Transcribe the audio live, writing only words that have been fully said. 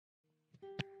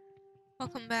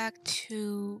Welcome back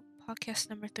to podcast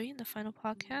number 3, the final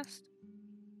podcast.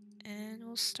 And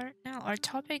we'll start now. Our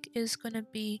topic is going to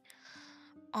be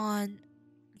on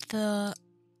the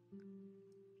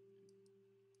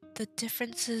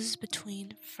differences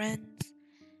between friends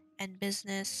and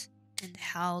business and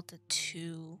how the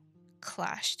two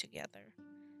clash together.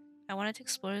 I wanted to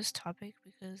explore this topic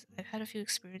because I've had a few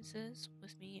experiences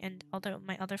with me and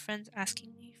my other friends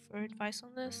asking me for advice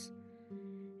on this.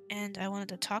 And I wanted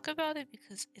to talk about it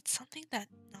because it's something that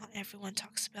not everyone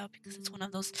talks about because it's one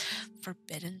of those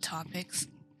forbidden topics.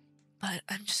 But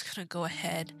I'm just gonna go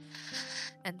ahead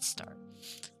and start.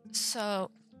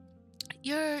 So,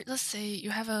 let's say you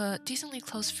have a decently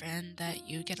close friend that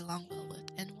you get along well with,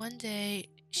 and one day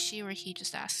she or he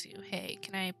just asks you, "Hey,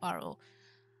 can I borrow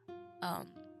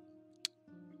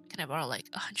like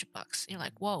 $100?" And you're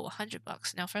like, "Whoa,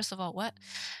 $100?" Now, first of all, what?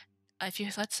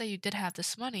 Let's say you did have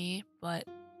this money, but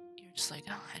you're just like,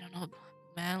 oh, I don't know,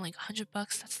 man, like $100,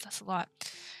 that's a lot.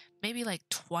 Maybe like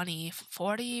 20,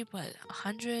 40, but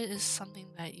 100 is something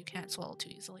that you can't swallow too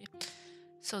easily.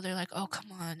 So they're like, oh,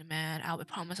 come on, man, I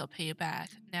promise I'll pay you back.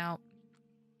 Now,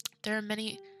 there are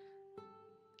many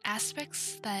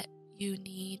aspects that you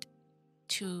need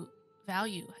to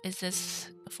value. Is this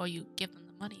before you give them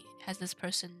the money? Has this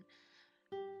person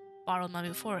borrowed money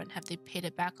before, and have they paid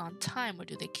it back on time, or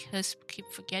do they just keep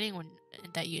forgetting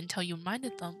until you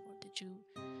reminded them, or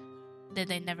did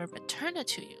they never return it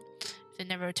to you? If they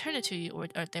never return it to you, or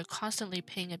they're constantly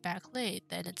paying it back late,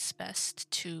 then it's best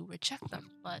to reject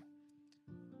them. But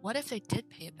what if they did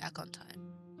pay it back on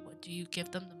time? What, do you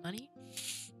give them the money?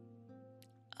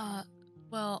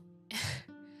 Well,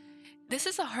 this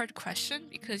is a hard question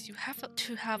because you have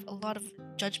to have a lot of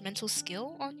judgmental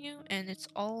skill on you, and it's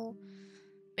all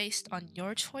based on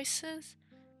your choices.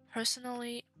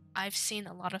 Personally, I've seen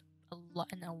a lot of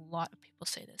people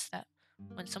say this, that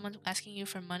when someone's asking you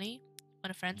for money,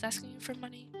 when a friend's asking you for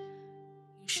money,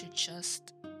 you should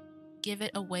just give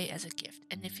it away as a gift.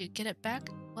 And if you get it back,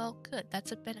 well, good,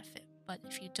 that's a benefit. But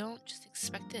if you don't, just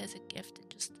expect it as a gift and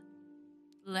just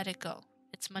let it go.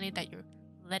 It's money that you're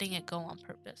letting it go on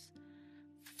purpose.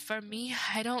 For me,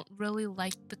 I don't really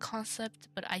like the concept,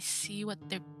 but I see what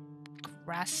they're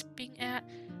grasping at.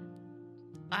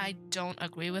 I don't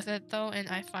agree with it though, and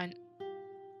I find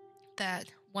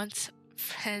that once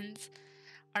friends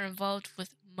are involved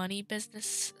with money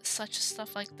business, such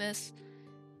stuff like this,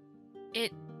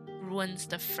 it ruins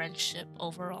the friendship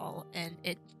overall, and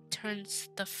it turns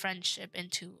the friendship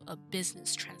into a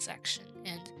business transaction,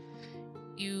 and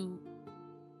you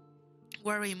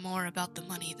worry more about the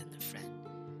money than the friend.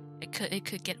 It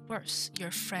could get worse.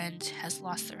 Your friend has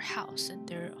lost their house and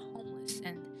they're homeless,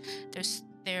 and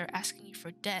they're asking you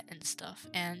for debt and stuff,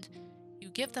 and you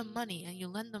give them money and you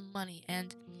lend them money,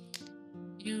 and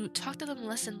you talk to them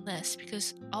less and less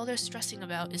because all they're stressing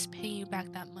about is paying you back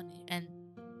that money, and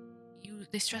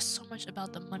they stress so much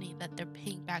about the money that they're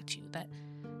paying back to you that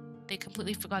they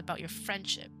completely forgot about your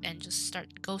friendship and just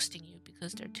start ghosting you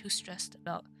because they're too stressed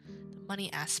about the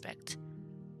money aspect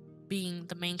being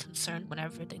the main concern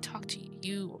whenever they talk to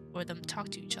you or them talk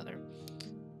to each other.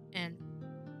 And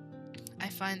I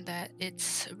find that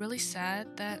it's really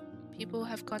sad that people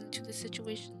have gotten into the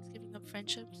situations giving up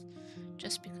friendships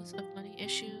just because of money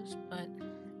issues, but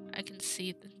I can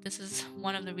see that this is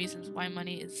one of the reasons why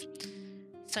money is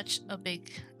such a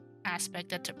big aspect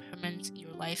that determines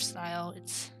your lifestyle.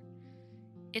 It's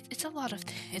a lot of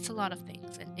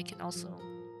things, and it can also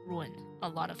ruin a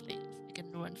lot of things. It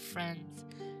can ruin friends,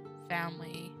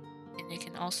 family, and it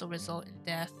can also result in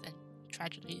death and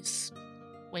tragedies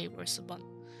way worse upon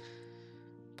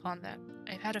that.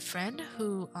 I've had a friend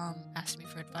who asked me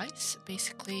for advice.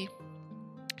 Basically,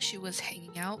 she was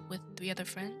hanging out with 3 other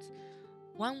friends.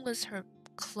 One was her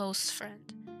close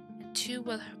friend, and 2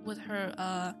 with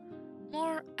her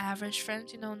more average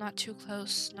friends, not too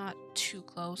close,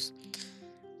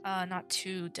 not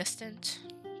too distant.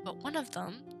 But one of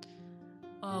them,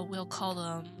 we'll call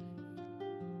them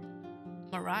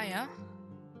Mariah,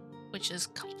 which is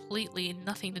completely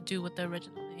nothing to do with the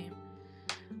original name,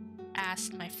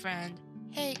 asked my friend,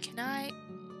 hey, can I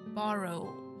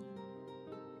borrow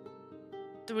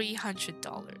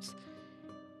 $300?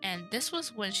 And this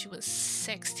was when she was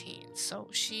 16, so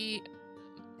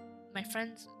my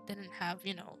friends didn't have,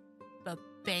 a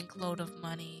bank load of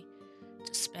money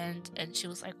to spend, and she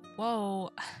was like,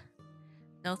 whoa,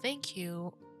 no thank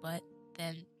you. But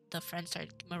then the friend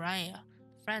started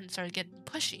getting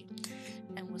pushy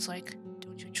and was like,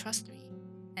 don't you trust me?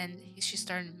 And she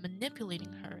started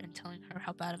manipulating her and telling her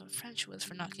how bad of a friend she was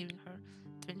for not giving her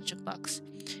 $300.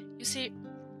 You see,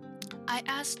 I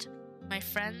asked my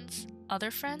friend's other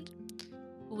friend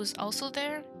who was also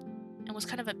there and was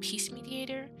kind of a peace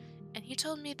mediator. And he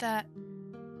told me that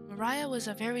Mariah was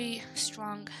a very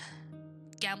strong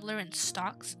gambler in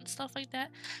stocks and stuff like that.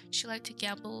 She liked to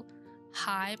gamble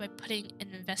high by putting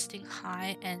and investing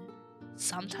high, and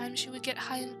sometimes she would get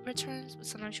high returns, but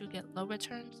sometimes she would get low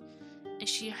returns. And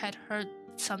she had heard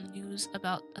some news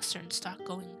about a certain stock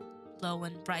going low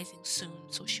and rising soon,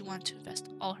 so she wanted to invest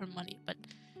all her money, but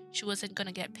she wasn't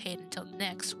gonna get paid until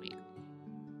next week.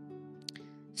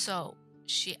 So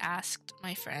she asked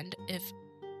my friend if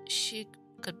she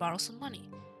could borrow some money.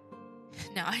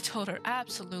 Now I told her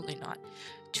absolutely not.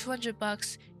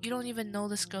 $200, you don't even know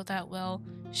this girl that well.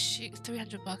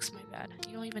 $300, my bad.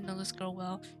 You don't even know this girl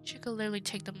well. She could literally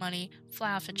take the money,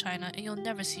 fly off to China, and you'll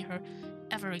never see her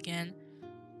ever again.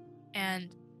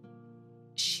 And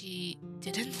she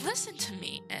didn't listen to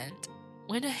me and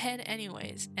went ahead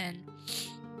anyways and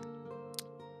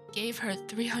gave her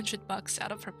 $300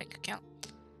 out of her bank account.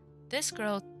 This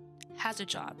girl has a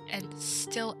job and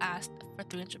still asked for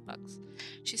 $300.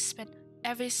 She spent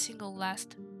every single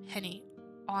last penny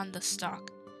on the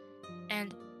stock.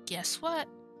 And guess what?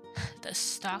 The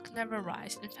stock never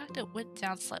rose. In fact, it went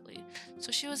down slightly.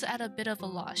 So she was at a bit of a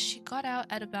loss. She got out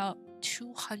at about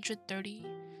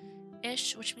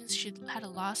 230-ish, which means she had a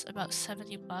loss about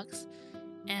 $70.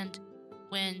 And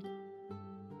when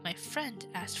my friend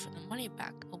asked for the money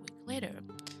back a week later,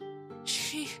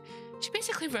 she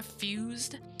basically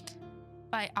refused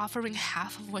by offering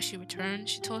half of what she returned.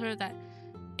 She told her that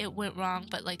it went wrong,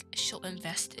 but like she'll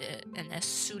invest it, and as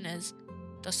soon as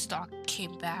the stock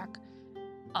came back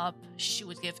up, she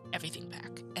would give everything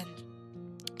back. And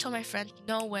told my friend,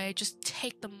 no way, just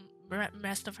take the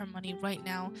rest of her money right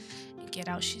now and get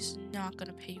out. She's not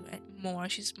gonna pay you more.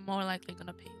 She's more likely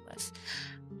gonna pay you less.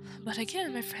 But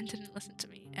again, my friend didn't listen to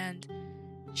me, and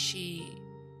she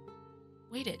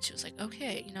waited. She was like,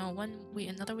 okay,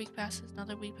 another week passes,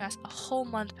 a whole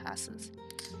month passes.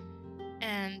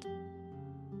 And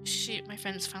my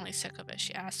friend is finally sick of it.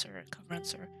 She asks her and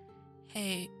confronts her,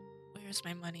 hey, where's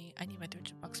my money? I need my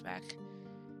 $300 back.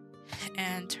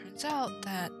 And turns out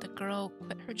that the girl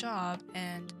quit her job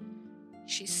and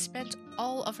she spent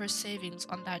all of her savings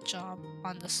on that job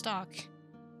on the stock,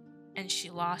 and she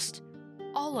lost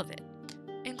all of it,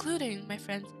 including my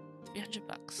friend's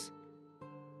 $300.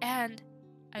 And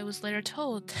I was later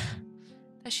told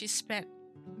that she spent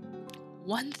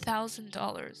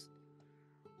 $1,000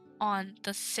 on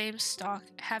the same stock,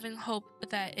 having hope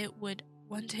that it would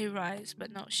one day rise,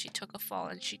 but no, she took a fall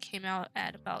and she came out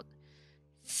at about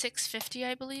 $650,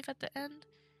 I believe, at the end.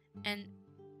 And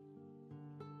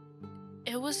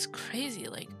it was crazy.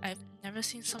 Like, I've never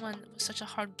seen someone with such a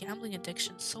hard gambling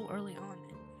addiction so early on,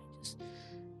 and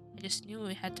I just knew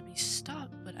it had to be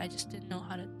stopped, but I just didn't know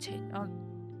how to take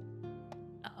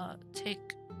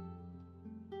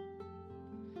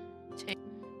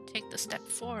the step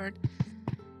forward.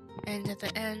 And at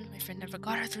the end, my friend never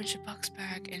got her $300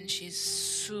 back, and she's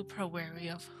super wary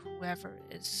of whoever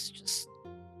is just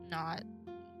not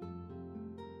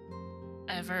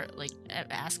ever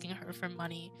asking her for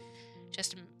money,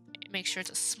 just to make sure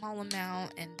it's a small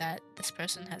amount and that this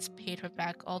person has paid her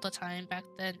back all the time. Back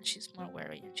then, she's more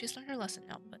wary, and she's learned her lesson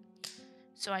now. But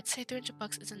so I'd say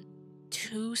 $300 isn't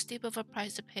too steep of a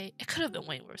price to pay. It could have been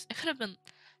way worse. It could have been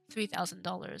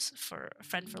 $3,000 for a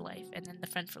friend for life, and then the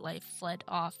friend for life fled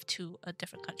off to a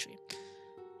different country.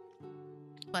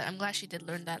 But I'm glad she did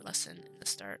learn that lesson in the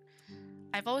start.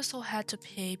 I've also had to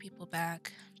pay people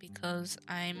back because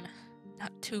I'm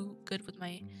not too good with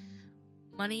my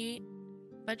money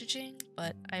budgeting,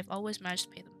 but I've always managed to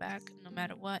pay them back no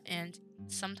matter what. And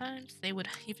sometimes they would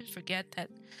even forget that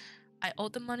I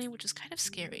owed them money, which is kind of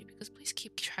scary because please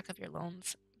keep track of your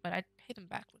loans, but I'd pay them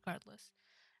back regardless.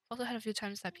 I've also had a few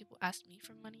times that people asked me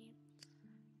for money.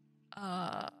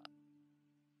 I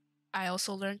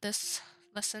also learned this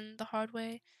lesson the hard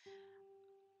way.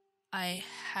 I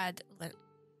had lent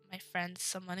my friend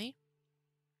some money,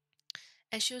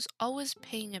 and she was always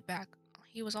paying it back.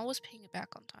 He was always paying it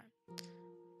back on time.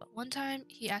 But one time,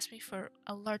 he asked me for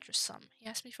a larger sum. He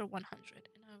asked me for 100,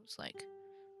 and I was like,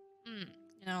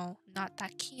 not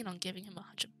that keen on giving him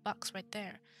 $100 right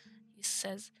there. He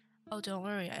says, oh, don't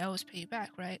worry, I always pay you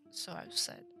back, right? So I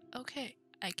said, okay.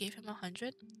 I gave him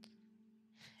 100.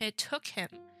 It took him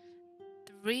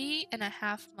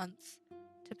 3.5 months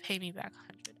to pay me back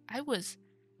 100.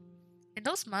 In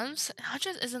those months,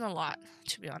 100 isn't a lot,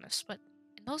 to be honest, but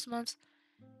in those months,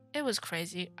 it was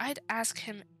crazy. I'd ask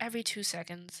him every 2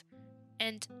 seconds,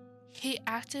 and he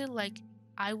acted like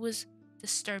I was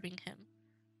disturbing him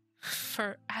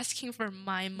for asking for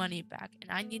my money back, and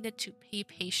I needed to be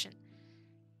patient.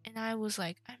 And I was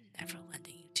like, I'm never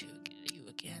lending you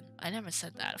I never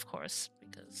said that, of course,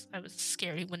 because I was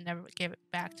scared he would never give it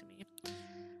back to me.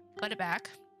 Got it back,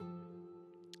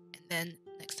 and then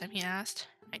next time he asked,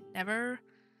 I never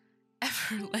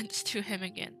ever lent to him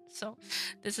again. So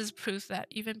this is proof that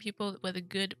even people with a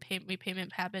good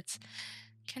repayment habits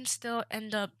can still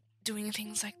end up doing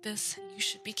things like this, and you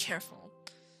should be careful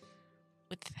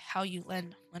with how you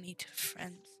lend money to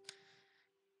friends.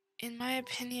 In my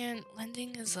opinion,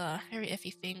 lending is a very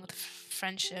iffy thing with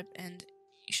friendship, and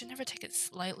you should never take it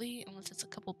lightly unless it's a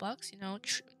couple bucks,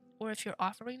 or if you're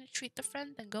offering to treat the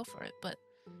friend, then go for it. But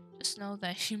just know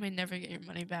that you may never get your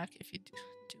money back if you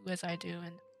do as I do.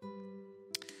 And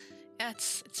yeah,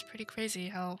 it's pretty crazy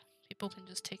how people can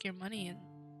just take your money and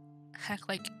act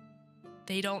like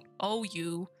they don't owe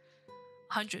you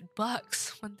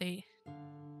 $100 when they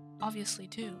obviously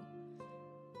do.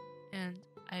 And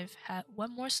I've had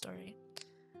one more story.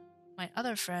 My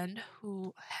other friend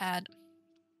who had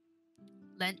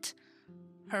lent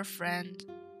her friend,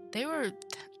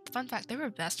 fun fact, they were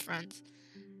best friends.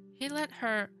 He lent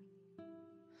her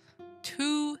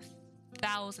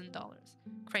 $2,000.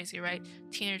 Crazy, right?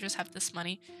 Teenagers have this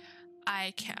money.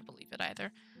 I can't believe it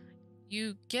either.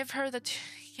 You give her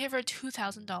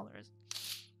 $2,000,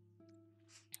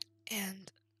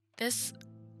 and this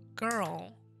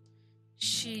girl,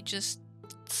 she just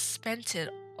spent it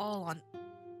all on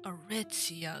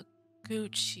Aritzia,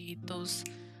 Gucci, those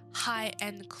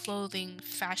high-end clothing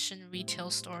fashion retail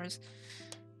stores,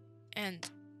 and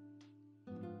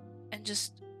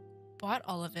just bought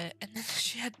all of it. And then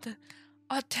she had the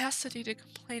audacity to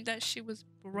complain that she was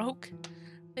broke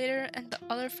later, and the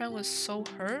other friend was so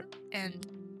hurt, and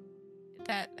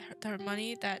that her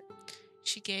money that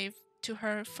she gave to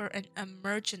her for an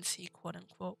emergency, quote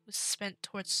unquote, was spent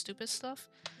towards stupid stuff.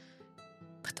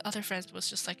 But the other friend was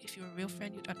just like, if you were a real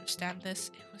friend, you'd understand this.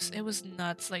 It was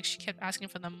nuts. Like, she kept asking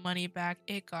for the money back.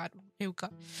 It got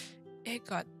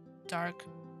dark.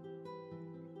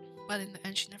 But in the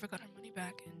end, she never got her money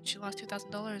back, and she lost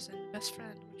 $2,000 and best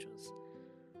friend, which was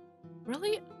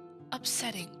really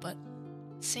upsetting. But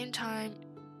at the same time,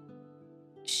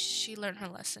 she learned her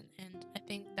lesson, and I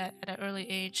think that at an early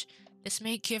age, this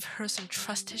may give her some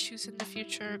trust issues in the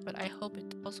future, but I hope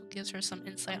it also gives her some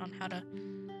insight on how to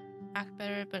act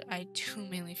better. But I do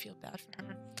mainly feel bad for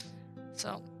her.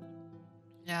 So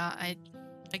yeah,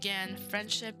 again,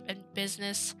 friendship and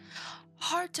business,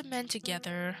 hard to mend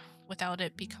together without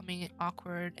it becoming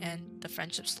awkward and the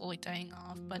friendship slowly dying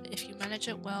off. But if you manage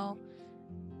it well,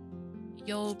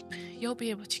 you'll be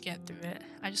able to get through it.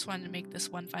 I just wanted to make this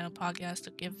one final podcast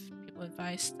to give people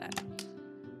advice that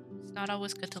it's not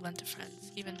always good to lend to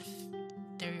friends, even if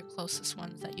they're your closest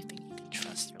ones that you think you can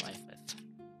trust your life with.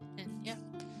 And yeah,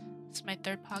 it's my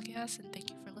third podcast, and thank you